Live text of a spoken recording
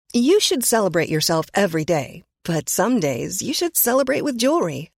You should celebrate yourself every day, but some days you should celebrate with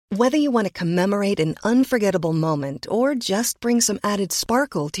jewelry. Whether you want to commemorate an unforgettable moment or just bring some added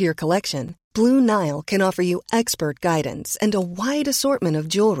sparkle to your collection, Blue Nile can offer you expert guidance and a wide assortment of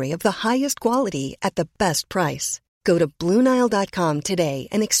jewelry of the highest quality at the best price. Go to BlueNile.com today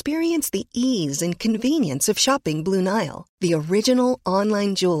and experience the ease and convenience of shopping Blue Nile, the original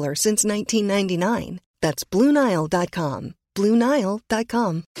online jeweler since 1999. That's BlueNile.com.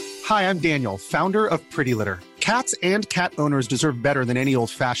 BlueNile.com. Hi, I'm Daniel, founder of Pretty Litter. Cats and cat owners deserve better than any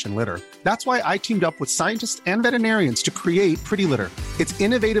old-fashioned litter. That's why I teamed up with scientists and veterinarians to create Pretty Litter. Its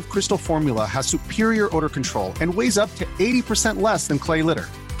innovative crystal formula has superior odor control and weighs up to 80% less than clay litter.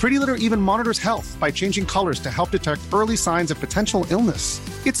 Pretty Litter even monitors health by changing colors to help detect early signs of potential illness.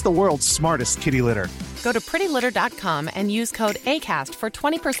 It's the world's smartest kitty litter. Go to prettylitter.com and use code ACAST for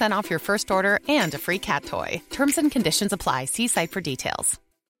 20% off your first order and a free cat toy. Terms and conditions apply. See site for details.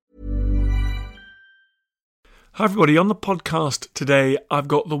 Hi everybody, on the podcast today I've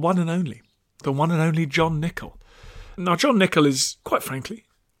got the one and only John Nichol. Now John Nichol is, quite frankly,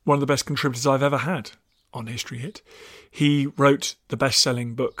 one of the best contributors I've ever had on History Hit. He wrote the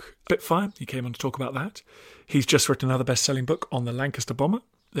best-selling book Spitfire. He came on to talk about that. He's just written another best-selling book on the Lancaster Bomber,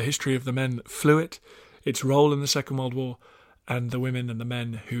 the history of the men that flew it, its role in the Second World War, and the women and the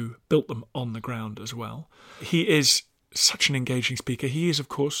men who built them on the ground as well. He is such an engaging speaker. He is, of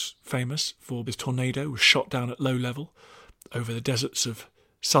course, famous for his tornado was shot down at low level over the deserts of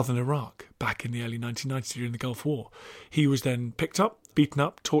southern Iraq back in the early 1990s during the Gulf War. He was then picked up, beaten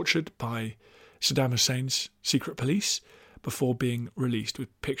up, tortured by Saddam Hussein's secret police before being released,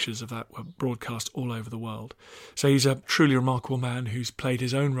 with pictures of that were broadcast all over the world. So he's a truly remarkable man who's played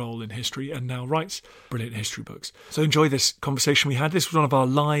his own role in history and now writes brilliant history books. So enjoy this conversation we had. This was one of our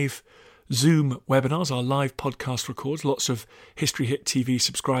live Zoom webinars, our live podcast records. Lots of History Hit TV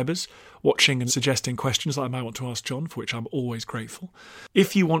subscribers watching and suggesting questions that I might want to ask John, for which I'm always grateful.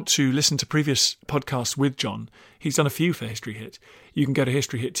 If you want to listen to previous podcasts with John, he's done a few for History Hit. You can go to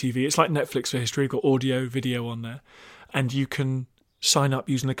History Hit TV. It's like Netflix for history. You've got audio, video on there. And you can sign up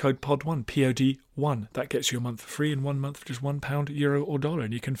using the code POD1, POD1. That gets you a month for free, and 1 month for just £1, euro or dollar.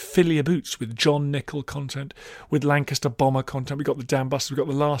 And you can fill your boots with John Nichol content, with Lancaster Bomber content. We've got the Dam Busters. We've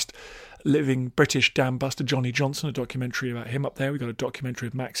got the last living British Dam Buster, Johnny Johnson, a documentary about him up there. We've got a documentary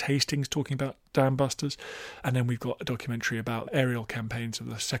of Max Hastings talking about Dam Busters. And then we've got a documentary about aerial campaigns of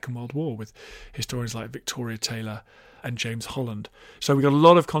the Second World War with historians like Victoria Taylor and James Holland. So we've got a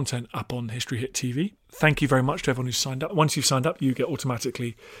lot of content up on History Hit TV. Thank you very much to everyone who's signed up. Once you've signed up, you get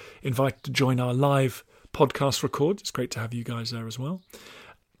automatically invited to join our live podcast record. It's great to have you guys there as well.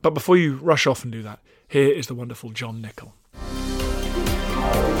 But before you rush off and do that, here is the wonderful John Nichol.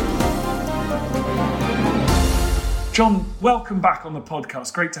 John, welcome back on the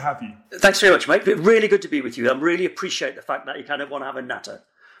podcast. Great to have you. Thanks very much, mate. Really good to be with you. I really appreciate the fact that you kind of want to have a natter.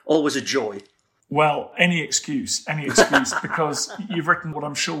 Always a joy. Well, any excuse, because you've written what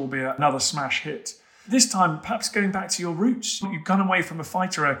I'm sure will be another smash hit. This time, perhaps going back to your roots. You've gone away from a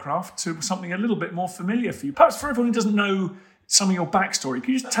fighter aircraft to something a little bit more familiar for you. Perhaps for everyone who doesn't know some of your backstory,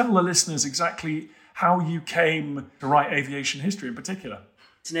 can you just tell the listeners exactly how you came to write aviation history in particular?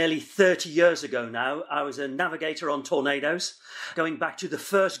 It's nearly 30 years ago now. I was a navigator on tornadoes, going back to the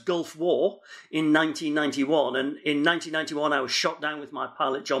first Gulf War in 1991. And in 1991, I was shot down with my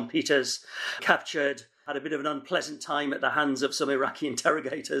pilot, John Peters, captured, had a bit of an unpleasant time at the hands of some Iraqi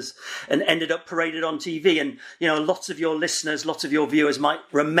interrogators, and ended up paraded on TV. And, you know, lots of your listeners, lots of your viewers might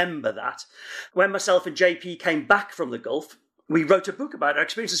remember that. When myself and JP came back from the Gulf, we wrote a book about our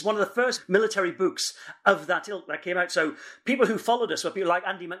experiences. It's one of the first military books of that ilk that came out. So people who followed us were people like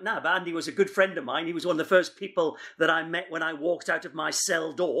Andy McNabb. Andy was a good friend of mine. He was one of the first people that I met when I walked out of my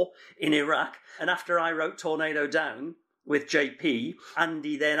cell door in Iraq. And after I wrote Tornado Down with JP,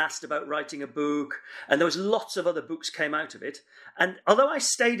 Andy then asked about writing a book. And there was lots of other books came out of it. And although I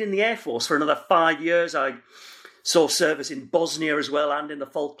stayed in the Air Force for another 5 years, I saw service in Bosnia as well and in the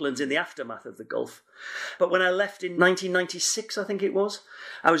Falklands in the aftermath of the Gulf. But when I left in 1996, I think it was,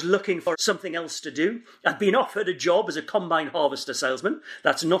 I was looking for something else to do. I'd been offered a job as a combine harvester salesman.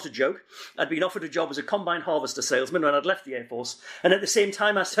 That's not a joke. I'd been offered a job as a combine harvester salesman when I'd left the Air Force. And at the same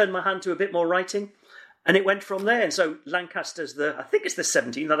time, I turned my hand to a bit more writing. And it went from there. And so Lancaster's I think it's the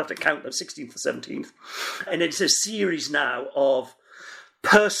 17th, I'd have to count them, 16th or 17th. And it's a series now of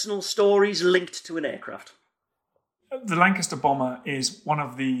personal stories linked to an aircraft. The Lancaster Bomber is one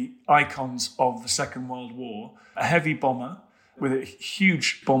of the icons of the Second World War, a heavy bomber with a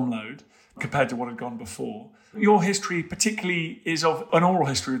huge bomb load compared to what had gone before. Your history particularly is of an oral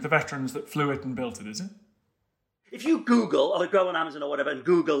history of the veterans that flew it and built it, is it? If you Google, or go on Amazon or whatever, and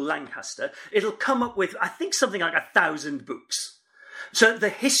Google Lancaster, it'll come up with, I think, something like 1,000 books. So the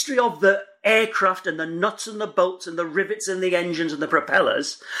history of the aircraft and the nuts and the bolts and the rivets and the engines and the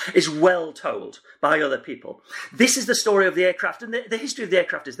propellers is well told by other people. This is the story of the aircraft, and the history of the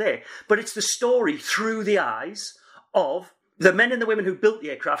aircraft is there, but it's the story through the eyes of the men and the women who built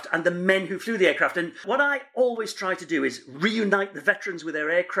the aircraft and the men who flew the aircraft. And what I always try to do is reunite the veterans with their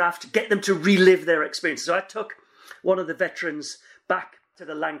aircraft, get them to relive their experiences. So I took one of the veterans back to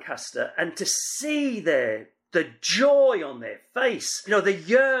the Lancaster, and to see the joy on their face, the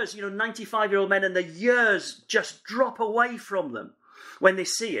years, 95-year-old men, and the years just drop away from them when they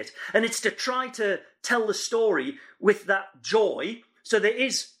see it. And it's to try to tell the story with that joy. So there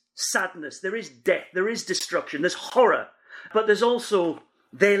is sadness, there is death, there is destruction, there's horror, but there's also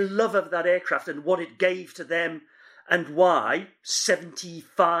their love of that aircraft and what it gave to them, and why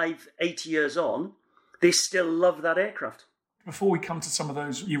 75, 80 years on, they still love that aircraft. Before we come to some of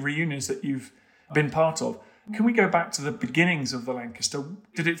those reunions that you've been part of, can we go back to the beginnings of the Lancaster?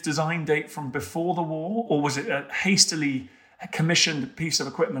 Did its design date from before the war, or was it a hastily commissioned piece of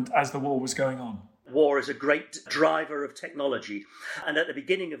equipment as the war was going on? War is a great driver of technology. And at the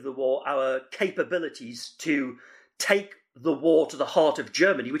beginning of the war, our capabilities to take the war to the heart of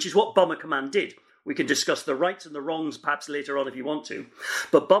Germany, which is what Bomber Command did. We can discuss the rights and the wrongs perhaps later on if you want to.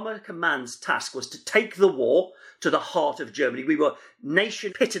 But Bomber Command's task was to take the war to the heart of Germany. We were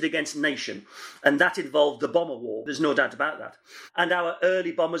nation pitted against nation, and that involved the bomber war. There's no doubt about that. And our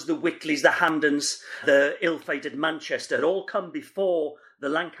early bombers, the Whitleys, the Hamdens, the ill-fated Manchester, had all come before the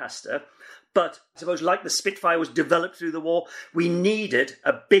Lancaster. But I suppose, like the Spitfire was developed through the war, we needed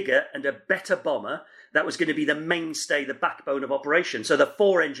a bigger and a better bomber that was going to be the mainstay, the backbone of operation. So the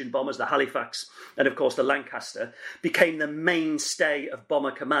 4-engine bombers, the Halifax and, of course, the Lancaster, became the mainstay of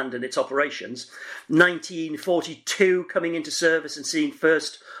Bomber Command and its operations. 1942, coming into service and seeing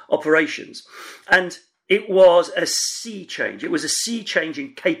first operations. And it was a sea change. It was a sea change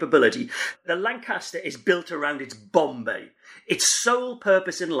in capability. The Lancaster is built around its bomb bay. Its sole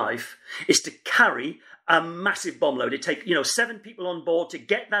purpose in life is to carry a massive bomb load. It takes, 7 people on board to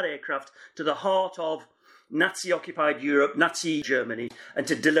get that aircraft to the heart of Nazi-occupied Europe, Nazi Germany, and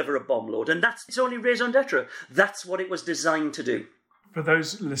to deliver a bomb load. And that's its only raison d'etre. That's what it was designed to do. For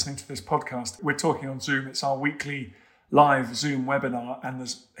those listening to this podcast, we're talking on Zoom. It's our weekly live Zoom webinar, and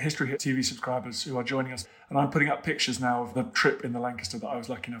there's History Hit TV subscribers who are joining us. And I'm putting up pictures now of the trip in the Lancaster that I was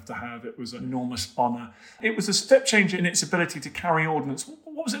lucky enough to have. It was an enormous honour. It was a step change in its ability to carry ordnance.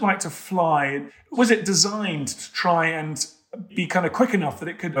 What was it like to fly? Was it designed to try and be kind of quick enough that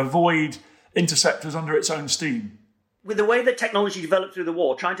it could avoid interceptors under its own steam? With the way that technology developed through the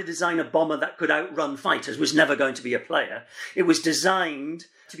war, trying to design a bomber that could outrun fighters was never going to be a player. It was designed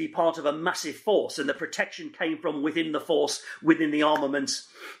to be part of a massive force, and the protection came from within the force, within the armaments,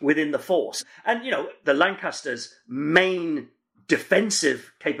 within the force. And, the Lancaster's main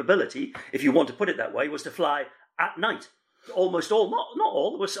defensive capability, if you want to put it that way, was to fly at night. Almost all, not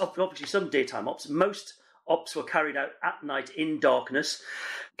all, there was obviously some daytime ops. Most ops were carried out at night in darkness,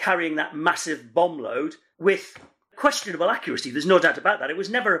 carrying that massive bomb load with questionable accuracy. There's no doubt about that. It was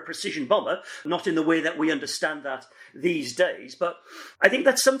never a precision bomber, not in the way that we understand that these days. But I think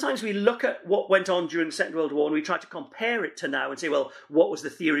that sometimes we look at what went on during the Second World War and we try to compare it to now and say, well, what was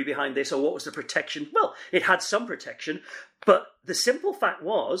the theory behind this, or what was the protection? Well, it had some protection, but the simple fact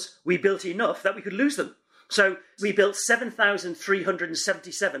was we built enough that we could lose them. So we built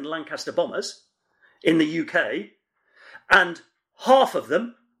 7,377 Lancaster bombers in the UK, and half of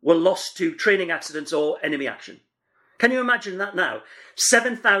them were lost to training accidents or enemy action. Can you imagine that now?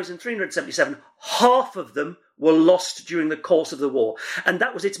 7,377, half of them were lost during the course of the war. And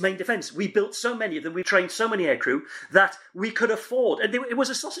that was its main defence. We built so many of them, we trained so many aircrew that we could afford. And it was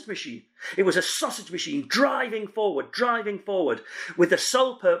a sausage machine. It was a sausage machine driving forward, with the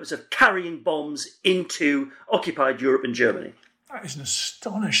sole purpose of carrying bombs into occupied Europe and Germany. That is an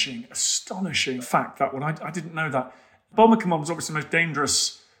astonishing fact, that one. I didn't know that. Bomber Command was obviously the most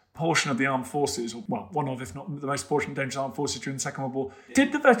dangerous portion of the armed forces, or one of, if not the most dangerous armed forces during the Second World War.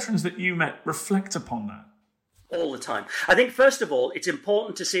 Did the veterans that you met reflect upon that? All the time. I think, first of all, it's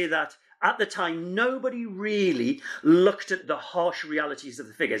important to say that at the time, nobody really looked at the harsh realities of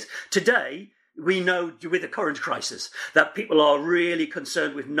the figures. Today, we know with the current crisis that people are really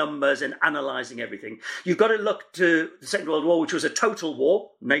concerned with numbers and analysing everything. You've got to look to the Second World War, which was a total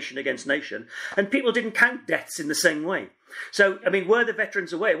war, nation against nation, and people didn't count deaths in the same way. So, were the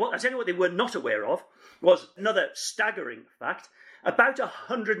veterans aware? Well, I tell you what they were not aware of was another staggering fact. About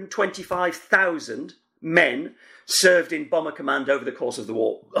 125,000 men served in Bomber Command over the course of the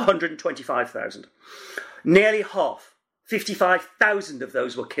war. 125,000. Nearly half, 55,000 of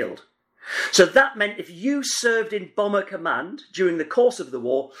those were killed. So that meant if you served in Bomber Command during the course of the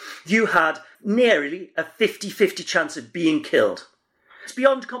war, you had nearly a 50-50 chance of being killed. It's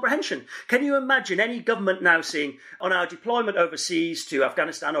beyond comprehension. Can you imagine any government now saying, on our deployment overseas to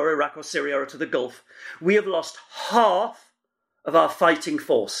Afghanistan or Iraq or Syria or to the Gulf, we have lost half of our fighting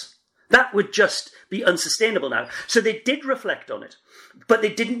force? That would just be unsustainable now. So they did reflect on it, but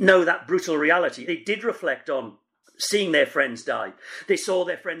they didn't know that brutal reality. They did reflect on seeing their friends die. They saw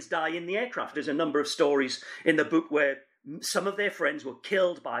their friends die in the aircraft. There's a number of stories in the book where some of their friends were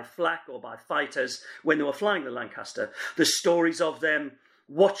killed by flak or by fighters when they were flying the Lancaster. The stories of them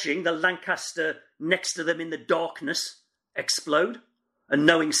watching the Lancaster next to them in the darkness explode and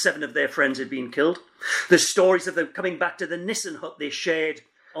knowing 7 of their friends had been killed. The stories of them coming back to the Nissen hut they shared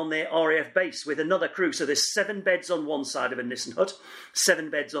on their RAF base with another crew. So there's 7 beds on one side of a Nissen hut, 7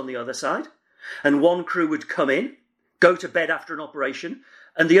 beds on the other side. And one crew would come in, go to bed after an operation,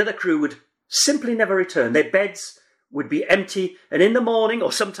 and the other crew would simply never return. Their beds would be empty, and in the morning,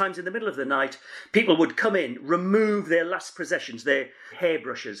 or sometimes in the middle of the night, people would come in, remove their last possessions, their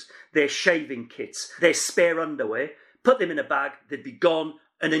hairbrushes, their shaving kits, their spare underwear, put them in a bag, they'd be gone,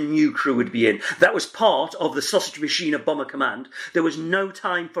 and a new crew would be in. That was part of the sausage machine of Bomber Command. There was no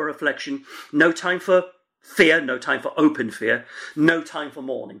time for reflection, no time for fear, no time for open fear, no time for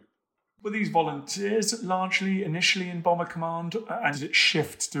mourning. Were these volunteers largely initially in Bomber Command, and did it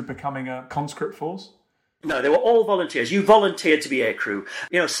shift to becoming a conscript force? No, they were all volunteers. You volunteered to be aircrew.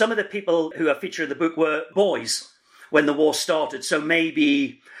 You know, some of the people who are featured in the book were boys when the war started, so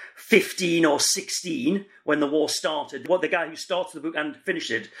maybe 15 or 16 when the war started. The guy who started the book and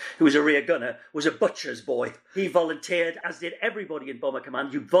finished it, who was a rear gunner, was a butcher's boy. He volunteered, as did everybody in Bomber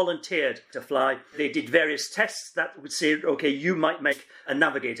Command. You volunteered to fly. They did various tests that would say, okay, you might make a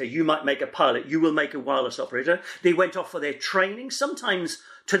navigator, you might make a pilot, you will make a wireless operator. They went off for their training, sometimes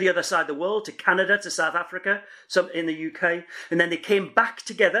to the other side of the world, to Canada, to South Africa, some in the UK. And then they came back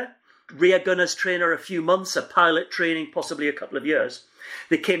together. Rear gunners trainer a few months, a pilot training possibly a couple of years.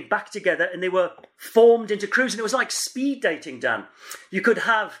 They came back together and they were formed into crews. And it was like speed dating, Dan. You could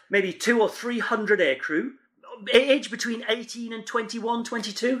have maybe 200 or 300 aircrew, aged between 18 and 21,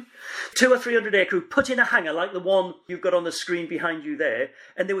 22. 200 or 300 aircrew put in a hangar like the one you've got on the screen behind you there.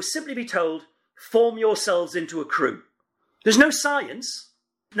 And they would simply be told, form yourselves into a crew. There's no science.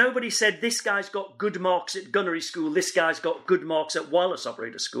 Nobody said this guy's got good marks at gunnery school, this guy's got good marks at wireless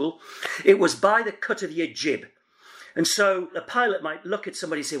operator school. It was by the cut of your jib. And so the pilot might look at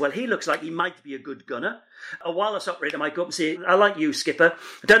somebody and say, well, he looks like he might be a good gunner. A wireless operator might go up and say, I like you, skipper.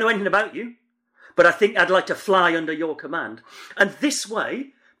 I don't know anything about you, but I think I'd like to fly under your command. And this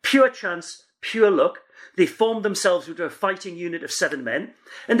way, pure chance, pure luck, they formed themselves into a fighting unit of 7 men,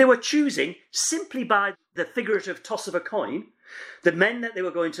 and they were choosing, simply by the figurative toss of a coin, the men that they were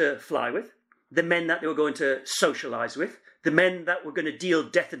going to fly with, the men that they were going to socialise with, the men that were going to deal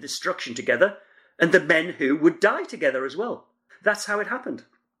death and destruction together, and the men who would die together as well. That's how it happened.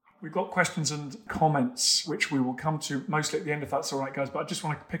 We've got questions and comments, which we will come to mostly at the end, if that's all right, guys. But I just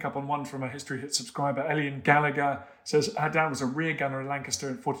want to pick up on one from a History Hit subscriber. Elian Gallagher says, our dad was a rear gunner in Lancaster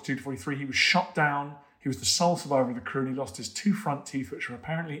in 42 to 43. He was shot down. He was the sole survivor of the crew, and he lost his 2 front teeth, which were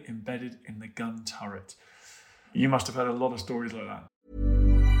apparently embedded in the gun turret. You must have heard a lot of stories like that.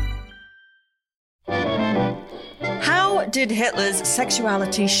 How did Hitler's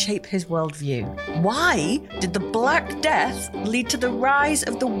sexuality shape his worldview? Why did the Black Death lead to the rise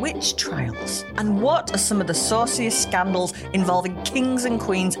of the witch trials? And what are some of the sauciest scandals involving kings and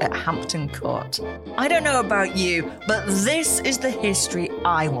queens at Hampton Court? I don't know about you, but this is the history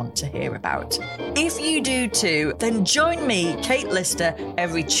I want to hear about. If you do too, then join me, Kate Lister,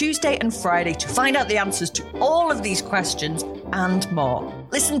 every Tuesday and Friday to find out the answers to all of these questions and more.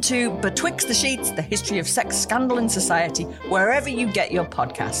 Listen to Betwixt the Sheets, the history of sex, scandal and society, wherever you get your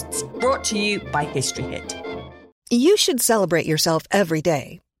podcasts. Brought to you by History Hit. You should celebrate yourself every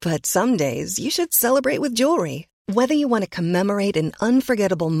day, but some days you should celebrate with jewelry. Whether you want to commemorate an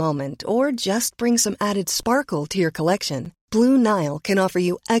unforgettable moment or just bring some added sparkle to your collection, Blue Nile can offer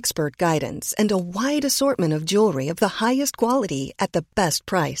you expert guidance and a wide assortment of jewelry of the highest quality at the best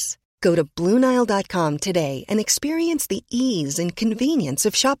price. Go to BlueNile.com today and experience the ease and convenience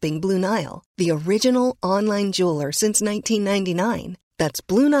of shopping Blue Nile, the original online jeweler since 1999. That's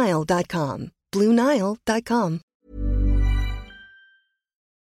BlueNile.com. BlueNile.com.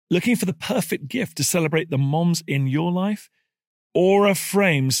 Looking for the perfect gift to celebrate the moms in your life? Aura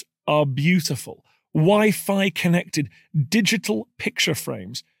frames are beautiful. Wi-Fi connected digital picture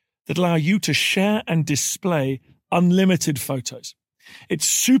frames that allow you to share and display unlimited photos. It's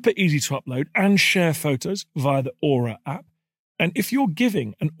super easy to upload and share photos via the Aura app. And if you're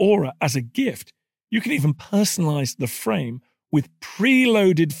giving an Aura as a gift, you can even personalize the frame with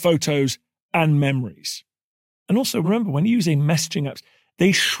preloaded photos and memories. And also remember, when using messaging apps,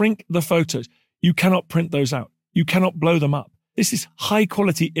 they shrink the photos. You cannot print those out. You cannot blow them up. This is high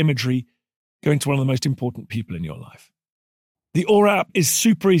quality imagery going to one of the most important people in your life. The Aura app is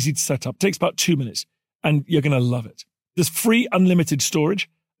super easy to set up. It takes about 2 minutes and you're going to love it. There's free unlimited storage,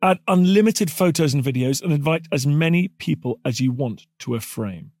 add unlimited photos and videos, and invite as many people as you want to a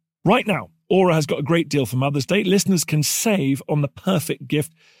frame. Right now, Aura has got a great deal for Mother's Day. Listeners can save on the perfect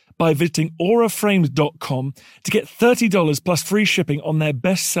gift by visiting auraframes.com to get $30 plus free shipping on their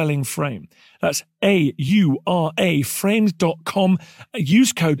best-selling frame. That's AURA frames.com.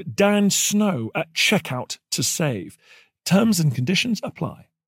 Use code DANSNOW at checkout to save. Terms and conditions apply.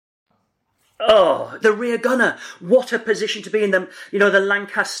 Oh, the rear gunner. What a position to be in them. You know, the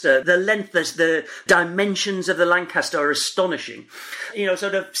Lancaster, the length, the dimensions of the Lancaster are astonishing. You know,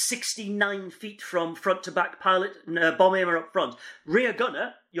 sort of 69 feet from front to back, pilot, bomb aimer up front. Rear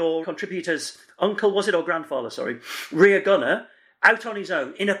gunner, your contributor's uncle, was it, or grandfather, sorry. Rear gunner, out on his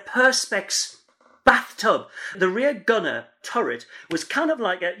own, in a Perspex bathtub. The rear gunner turret was kind of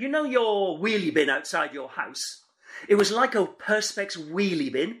like a, you know, your wheelie bin outside your house? It was like a Perspex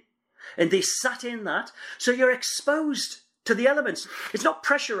wheelie bin. And they sat in that, so you're exposed to the elements. It's not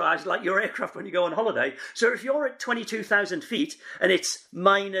pressurised like your aircraft when you go on holiday. So if you're at 22,000 feet and it's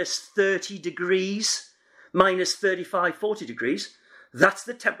minus 30 degrees, minus 35, 40 degrees, that's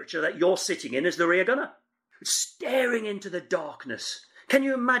the temperature that you're sitting in as the rear gunner. Staring into the darkness. Can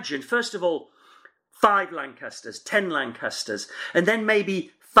you imagine, first of all, 5 Lancasters, 10 Lancasters, and then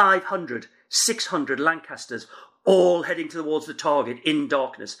maybe 500, 600 Lancasters, all heading towards the target in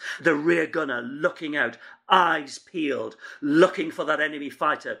darkness. The rear gunner looking out, eyes peeled, looking for that enemy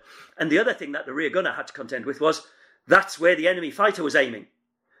fighter. And the other thing that the rear gunner had to contend with was that's where the enemy fighter was aiming.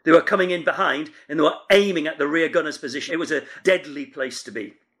 They were coming in behind and they were aiming at the rear gunner's position. It was a deadly place to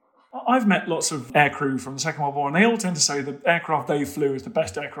be. I've met lots of aircrew from the Second World War, and they all tend to say the aircraft they flew is the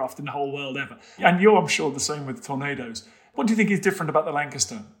best aircraft in the whole world ever. And you're, I'm sure, the same with Tornadoes. What do you think is different about the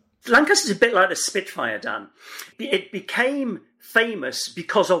Lancaster? Lancaster's a bit like the Spitfire, Dan. It became famous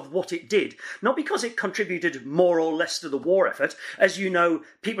because of what it did, not because it contributed more or less to the war effort. As you know,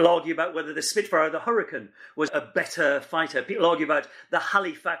 people argue about whether the Spitfire or the Hurricane was a better fighter. People argue about the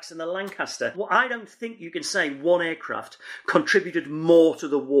Halifax and the Lancaster. Well, I don't think you can say one aircraft contributed more to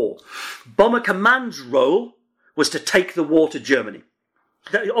the war. Bomber Command's role was to take the war to Germany.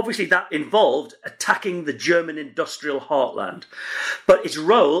 Obviously, that involved attacking the German industrial heartland. But its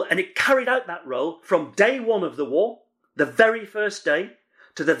role, and it carried out that role from day one of the war, the very first day,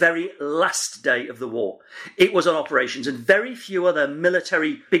 to the very last day of the war. It was on operations, and very few other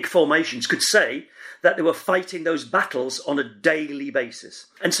military big formations could say that they were fighting those battles on a daily basis.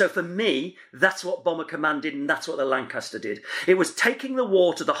 And so for me, that's what Bomber Command did, and that's what the Lancaster did. It was taking the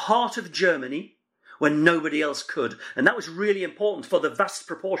war to the heart of Germany, when nobody else could. And that was really important for the vast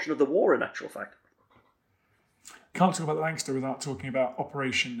proportion of the war, in actual fact. Can't talk about the Lancaster without talking about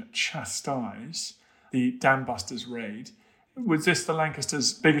Operation Chastise, the Dam Busters raid. Was this the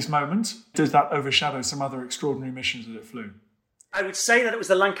Lancaster's biggest moment? Does that overshadow some other extraordinary missions that it flew? I would say that it was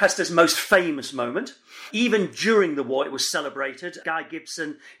the Lancaster's most famous moment. Even during the war, it was celebrated. Guy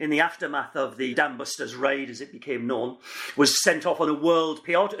Gibson, in the aftermath of the Dam Busters raid, as it became known, was sent off on a world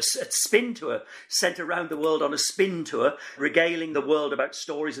PR, a spin tour, sent around the world on a spin tour, regaling the world about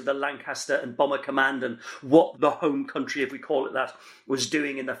stories of the Lancaster and Bomber Command and what the home country, if we call it that, was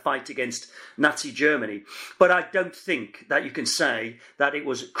doing in the fight against Nazi Germany. But I don't think that you can say that it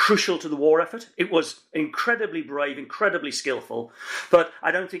was crucial to the war effort. It was incredibly brave, incredibly skillful, but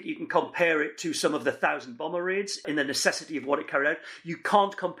I don't think you can compare it to some of the 1,000 bomber raids in the necessity of what it carried out. You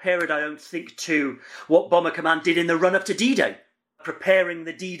can't compare it, I don't think, to what Bomber Command did in the run-up to D-Day, preparing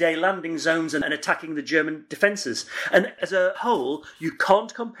the D-Day landing zones and attacking the German defences. And as a whole, you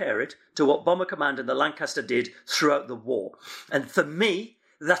can't compare it to what Bomber Command and the Lancaster did throughout the war. And for me,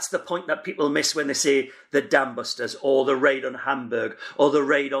 that's the point that people miss when they say the Dam Busters or the raid on Hamburg or the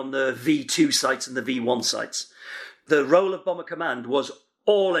raid on the V2 sites and the V1 sites. The role of Bomber Command was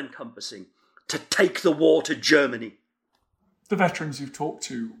all-encompassing, to take the war to Germany. The veterans you've talked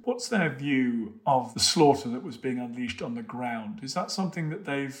to, what's their view of the slaughter that was being unleashed on the ground? Is that something that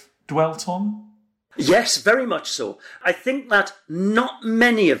they've dwelt on? Yes, very much so. I think that not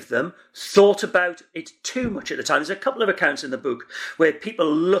many of them thought about it too much at the time. There's a couple of accounts in the book where people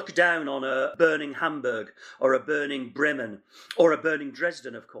look down on a burning Hamburg or a burning Bremen or a burning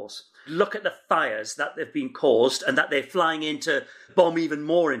Dresden, of course. Look at the fires that they've been caused and that they're flying in to bomb even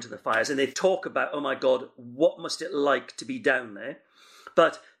more into the fires. And they talk about, oh my God, what must it like to be down there?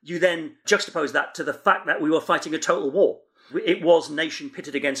 But you then juxtapose that to the fact that we were fighting a total war. It was nation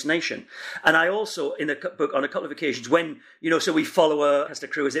pitted against nation. And I also, in the book, on a couple of occasions, when, so we follow a Lancaster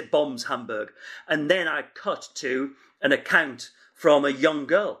crew as it bombs Hamburg. And then I cut to an account from a young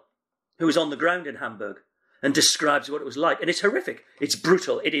girl who was on the ground in Hamburg and describes what it was like. And it's horrific. It's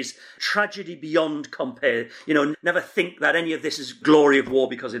brutal. It is tragedy beyond compare. Never think that any of this is glory of war,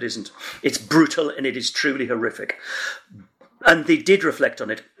 because it isn't. It's brutal and it is truly horrific. And they did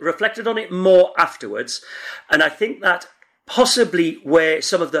reflected on it more afterwards. And I think that possibly where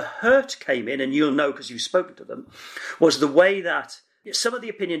some of the hurt came in, and you'll know because you've spoken to them, was the way that some of the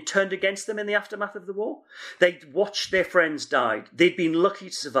opinion turned against them in the aftermath of the war. They'd watched their friends die. They'd been lucky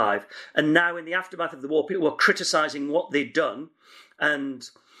to survive. And now in the aftermath of the war, people were criticising what they'd done. And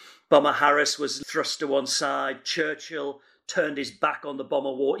Bomber Harris was thrust to one side. Churchill turned his back on the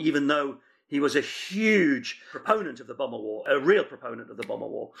bomber war, even though he was a huge proponent of the bomber war, a real proponent of the bomber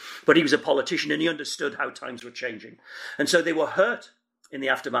war. But he was a politician and he understood how times were changing. And so they were hurt in the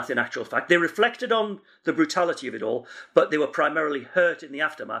aftermath, in actual fact. They reflected on the brutality of it all, but they were primarily hurt in the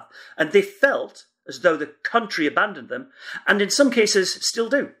aftermath. And they felt as though the country abandoned them, and in some cases still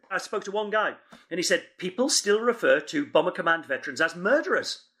do. I spoke to one guy and he said, people still refer to Bomber Command veterans as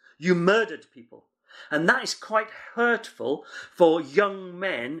murderers. You murdered people. And that is quite hurtful for young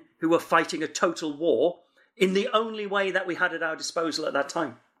men who were fighting a total war in the only way that we had at our disposal at that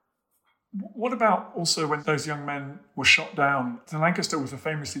time. What about also when those young men were shot down? The Lancaster was a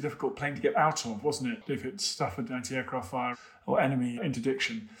famously difficult plane to get out of, wasn't it? If it suffered anti-aircraft fire or enemy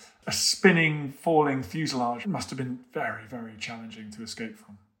interdiction. A spinning, falling fuselage must have been very, very challenging to escape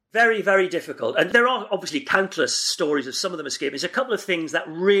from. Very, very difficult. And there are obviously countless stories of some of them escaping. There's a couple of things that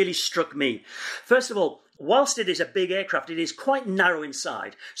really struck me. First of all, whilst it is a big aircraft, it is quite narrow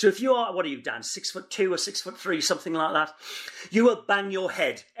inside. So if you are, what are you, Dan, 6'2" or 6'3", something like that, you will bang your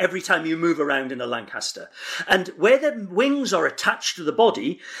head every time you move around in a Lancaster. And where the wings are attached to the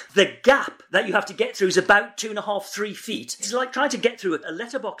body, the gap that you have to get through is about 2.5, 3 feet. It's like trying to get through a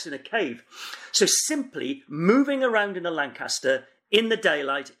letterbox in a cave. So simply moving around in a Lancaster in the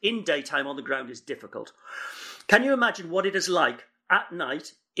daylight, in daytime on the ground is difficult. Can you imagine what it is like at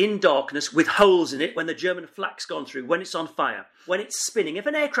night, in darkness, with holes in it, when the German flak's gone through, when it's on fire, when it's spinning? If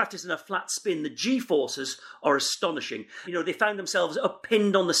an aircraft is in a flat spin, the G-forces are astonishing. They found themselves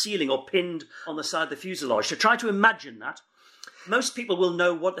pinned on the ceiling or pinned on the side of the fuselage. So try to imagine that. Most people will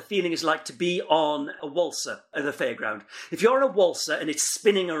know what the feeling is like to be on a waltzer at the fairground. If you're on a waltzer and it's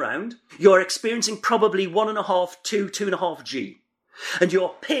spinning around, you're experiencing probably 1.5 to 2.5 G. And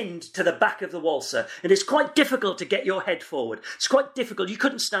you're pinned to the back of the waltzer. And it's quite difficult to get your head forward. It's quite difficult. You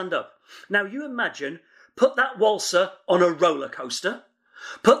couldn't stand up. Now you imagine, put that waltzer on a roller coaster.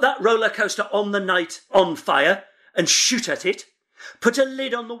 Put that roller coaster on the night on fire and shoot at it. Put a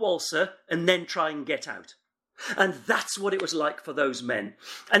lid on the waltzer and then try and get out. And that's what it was like for those men.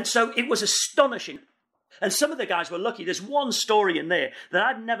 And so it was astonishing. And some of the guys were lucky. There's one story in there that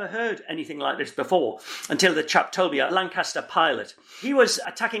I'd never heard anything like this before until the chap told me, a Lancaster pilot. He was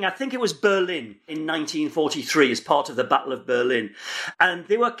attacking, I think it was Berlin in 1943 as part of the Battle of Berlin. And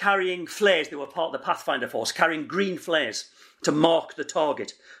they were carrying flares. They were part of the Pathfinder force, carrying green flares to mark the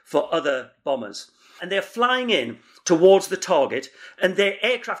target for other bombers. And they're flying in towards the target and their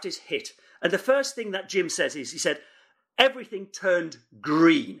aircraft is hit. And the first thing that Jim says is, he said, everything turned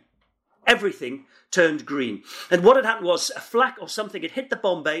green. Everything turned green. And what had happened was a flak or something had hit the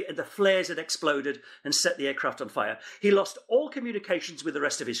bomb bay and the flares had exploded and set the aircraft on fire. He lost all communications with the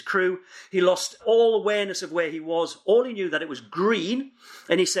rest of his crew. He lost all awareness of where he was. All he knew that it was green.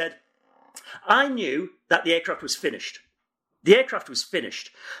 And he said, I knew that the aircraft was finished. The aircraft was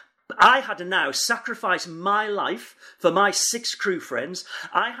finished. I had to now sacrifice my life for my 6 crew friends.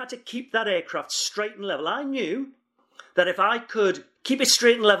 I had to keep that aircraft straight and level. I knew that if I could keep it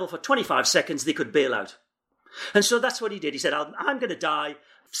straight and level for 25 seconds, they could bail out. And so that's what he did. He said, I'm going to die.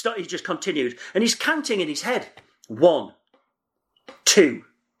 He just continued. And he's counting in his head. 1, 2,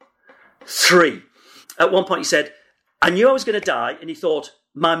 3. At one point he said, I knew I was going to die. And he thought,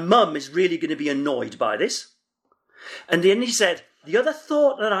 my mum is really going to be annoyed by this. And then he said, the other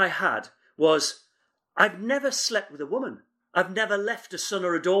thought that I had was, I've never slept with a woman. I've never left a son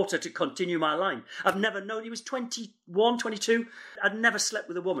or a daughter to continue my line. I've never known. He was 21, 22. I'd never slept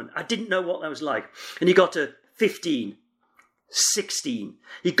with a woman. I didn't know what that was like. And he got to 15, 16.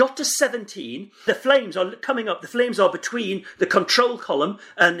 He got to 17. The flames are coming up. The flames are between the control column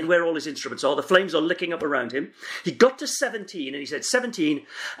and where all his instruments are. The flames are licking up around him. He got to 17 and he said 17.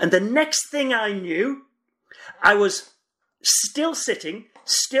 And the next thing I knew, I was still sitting,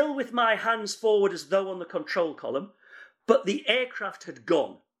 still with my hands forward as though on the control column, but the aircraft had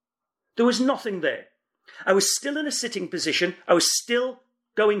gone. There was nothing there. I was still in a sitting position. I was still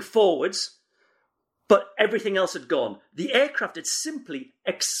going forwards, but everything else had gone. The aircraft had simply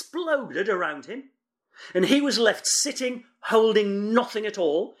exploded around him, and he was left sitting, holding nothing at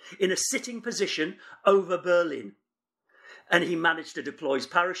all, in a sitting position over Berlin. And he managed to deploy his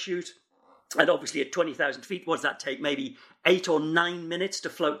parachute. And obviously at 20,000 feet, what does that take? Maybe 8 or 9 minutes to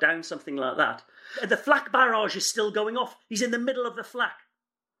float down, something like that. The flak barrage is still going off. He's in the middle of the flak.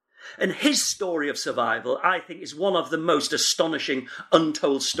 And his story of survival, I think, is one of the most astonishing,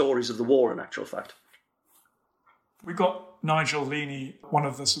 untold stories of the war, in actual fact. We've got Nigel Leaney, one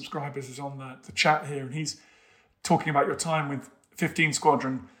of the subscribers, is on the chat here, and he's talking about your time with 15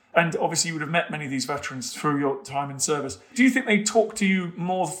 Squadron. And obviously you would have met many of these veterans through your time in service. Do you think they talk to you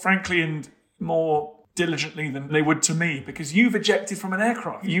more frankly and more diligently than they would to me? Because you've ejected from an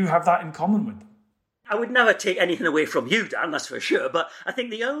aircraft. You have that in common with them. I would never take anything away from you, Dan, that's for sure. But I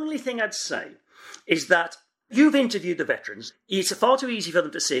think the only thing I'd say is that you've interviewed the veterans. It's far too easy for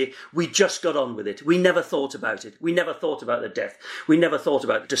them to say, we just got on with it. We never thought about it. We never thought about the death. We never thought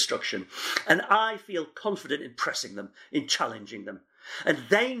about destruction. And I feel confident in pressing them, in challenging them. And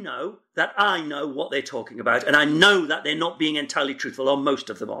they know that I know what they're talking about. And I know that they're not being entirely truthful, or most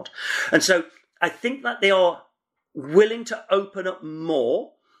of them aren't. And so I think that they are willing to open up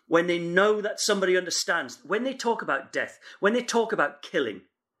more when they know that somebody understands. When they talk about death, when they talk about killing,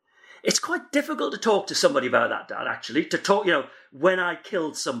 it's quite difficult to talk to somebody about that, Dan, actually, to talk, when I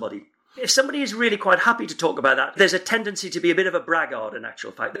killed somebody. If somebody is really quite happy to talk about that, there's a tendency to be a bit of a braggart, in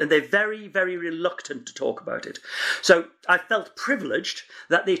actual fact, and they're very, very reluctant to talk about it. So I felt privileged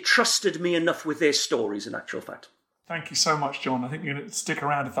that they trusted me enough with their stories, in actual fact. Thank you so much, John. I think you're going to stick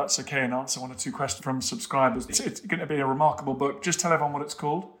around, if that's okay, and answer one or two questions from subscribers. It's going to be a remarkable book. Just tell everyone what it's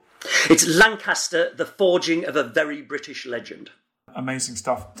called. It's Lancaster, The Forging of a Very British Legend. Amazing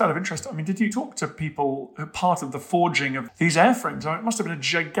stuff. Out of interest, did you talk to people who are part of the forging of these airframes? It must have been a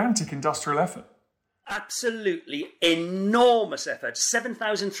gigantic industrial effort. Absolutely enormous effort.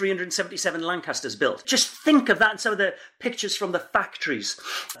 7,377 Lancasters built. Just think of that and some of the pictures from the factories,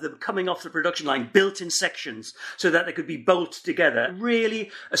 them coming off the production line, built in sections so that they could be bolted together. Really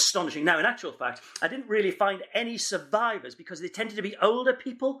astonishing. Now, in actual fact, I didn't really find any survivors because they tended to be older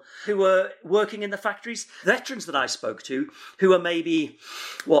people who were working in the factories. Veterans that I spoke to, who were maybe,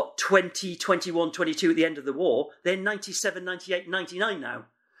 20, 21, 22 at the end of the war, they're 97, 98, 99 now.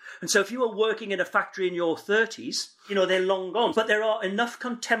 And so if you were working in a factory in your 30s, they're long gone. But there are enough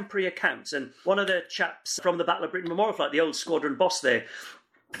contemporary accounts. And one of the chaps from the Battle of Britain Memorial Flight, the old squadron boss there,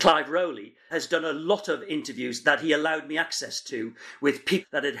 Clive Rowley, has done a lot of interviews that he allowed me access to with people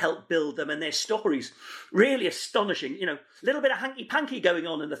that had helped build them and their stories. Really astonishing. A little bit of hanky-panky going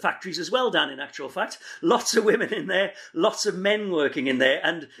on in the factories as well, Dan, in actual fact. Lots of women in there, lots of men working in there.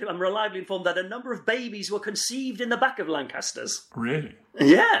 And I'm reliably informed that a number of babies were conceived in the back of Lancasters. Really?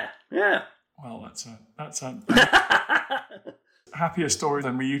 Yeah. Well, that's a happier story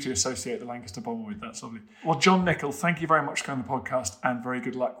than we usually associate the Lancaster Bomber with. That's lovely. Well, John Nichol, thank you very much for coming on the podcast, and very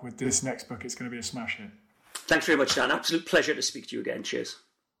good luck with this next book. It's going to be a smash hit. Thanks very much, Dan. Absolute pleasure to speak to you again. Cheers.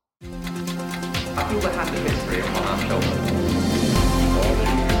 I feel the happy history upon our shoulders. All the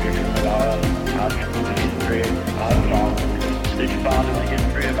tradition the history of songs, this part of the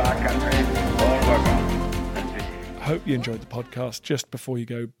history of our country, all work on. Hope you enjoyed the podcast. Just before you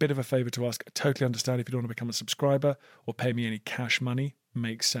go, bit of a favour to ask. I totally understand if you don't want to become a subscriber or pay me any cash money.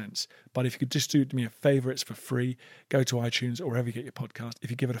 Makes sense. But if you could just do me a favour, it's for free. Go to iTunes or wherever you get your podcast.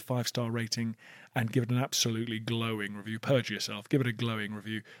 If you give it a 5-star rating and give it an absolutely glowing review, perjure yourself, give it a glowing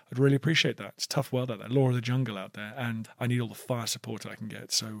review. I'd really appreciate that. It's tough world out there, law of the jungle out there, and I need all the fire support I can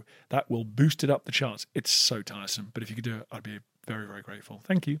get. So that will boost it up the charts. It's so tiresome. But if you could do it, I'd be very, very grateful.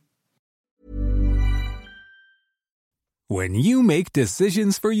 Thank you. When you make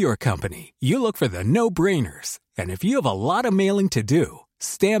decisions for your company, you look for the no-brainers. And if you have a lot of mailing to do,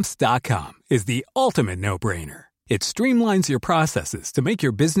 Stamps.com is the ultimate no-brainer. It streamlines your processes to make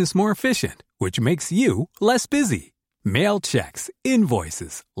your business more efficient, which makes you less busy. Mail checks,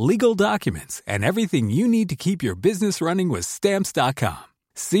 invoices, legal documents, and everything you need to keep your business running with Stamps.com.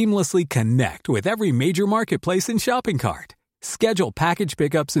 Seamlessly connect with every major marketplace and shopping cart. Schedule package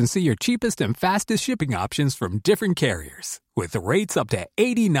pickups and see your cheapest and fastest shipping options from different carriers, with rates up to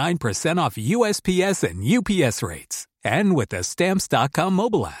 89% off USPS and UPS rates. And with the Stamps.com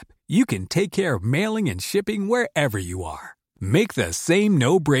mobile app, you can take care of mailing and shipping wherever you are. Make the same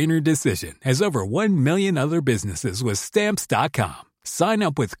no-brainer decision as over 1 million other businesses with Stamps.com. Sign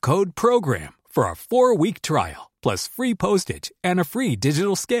up with code PROGRAM for a 4-week trial, plus free postage and a free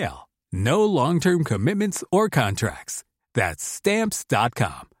digital scale. No long-term commitments or contracts. That's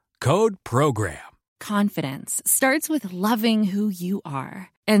Stamps.com. Code PROGRAM. Confidence starts with loving who you are.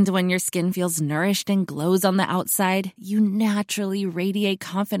 And when your skin feels nourished and glows on the outside, you naturally radiate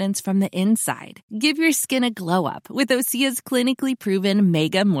confidence from the inside. Give your skin a glow up with Osea's clinically proven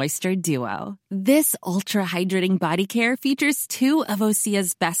Mega Moisture Duo. This ultra-hydrating body care features 2 of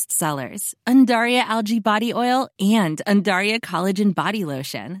Osea's best sellers, Undaria Algae Body Oil and Undaria Collagen Body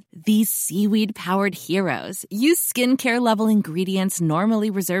Lotion. These seaweed-powered heroes use skincare-level ingredients normally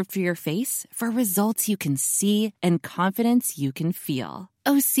reserved for your face for results you can see and confidence you can feel.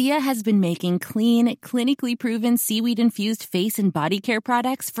 Osea has been making clean, clinically proven seaweed-infused face and body care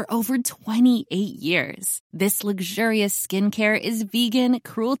products for over 28 years. This luxurious skincare is vegan,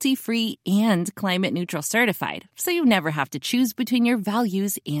 cruelty-free, and climate-neutral certified, so you never have to choose between your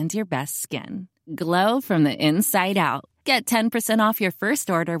values and your best skin. Glow from the inside out. Get 10% off your first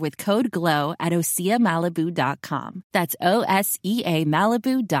order with code GLOW at OseaMalibu.com. That's OSEA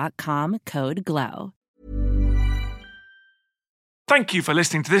Malibu.com, code GLOW. Thank you for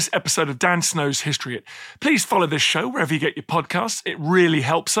listening to this episode of Dan Snow's History Hit. Please follow this show wherever you get your podcasts. It really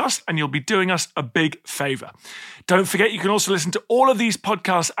helps us, and you'll be doing us a big favour. Don't forget, you can also listen to all of these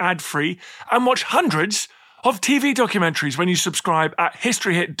podcasts ad-free and watch hundreds of TV documentaries when you subscribe at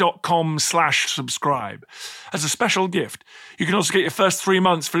historyhit.com/subscribe. As a special gift, you can also get your first 3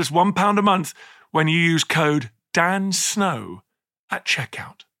 months for just £1 a month when you use code DANSNOW at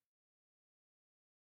checkout.